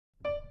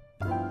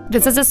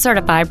This is a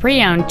certified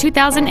pre-owned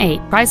 2008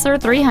 Chrysler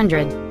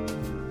 300.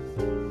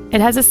 It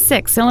has a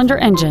 6-cylinder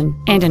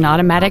engine and an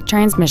automatic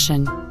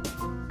transmission.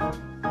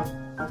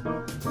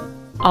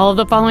 All of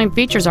the following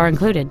features are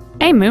included: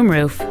 a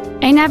moonroof,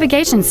 a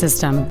navigation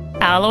system,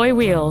 alloy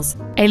wheels,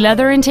 a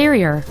leather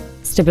interior,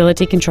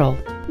 stability control,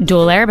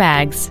 dual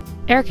airbags,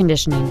 air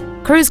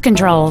conditioning, cruise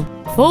control,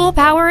 full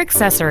power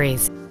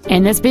accessories,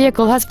 and this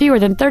vehicle has fewer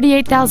than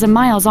 38,000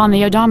 miles on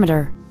the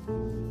odometer.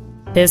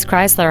 This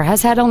Chrysler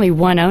has had only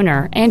one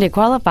owner and it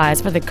qualifies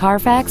for the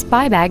Carfax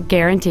buyback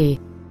guarantee.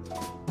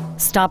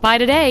 Stop by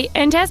today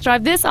and test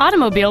drive this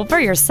automobile for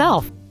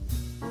yourself.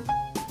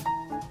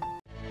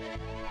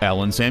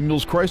 Allen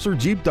Samuels Chrysler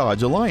Jeep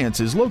Dodge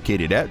Alliance is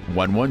located at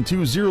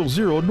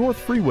 11200 North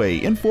Freeway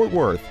in Fort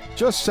Worth,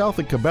 just south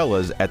of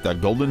Cabela's at the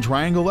Golden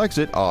Triangle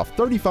exit off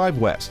 35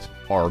 West.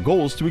 Our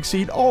goal is to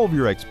exceed all of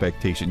your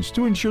expectations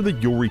to ensure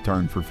that you'll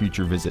return for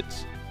future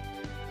visits.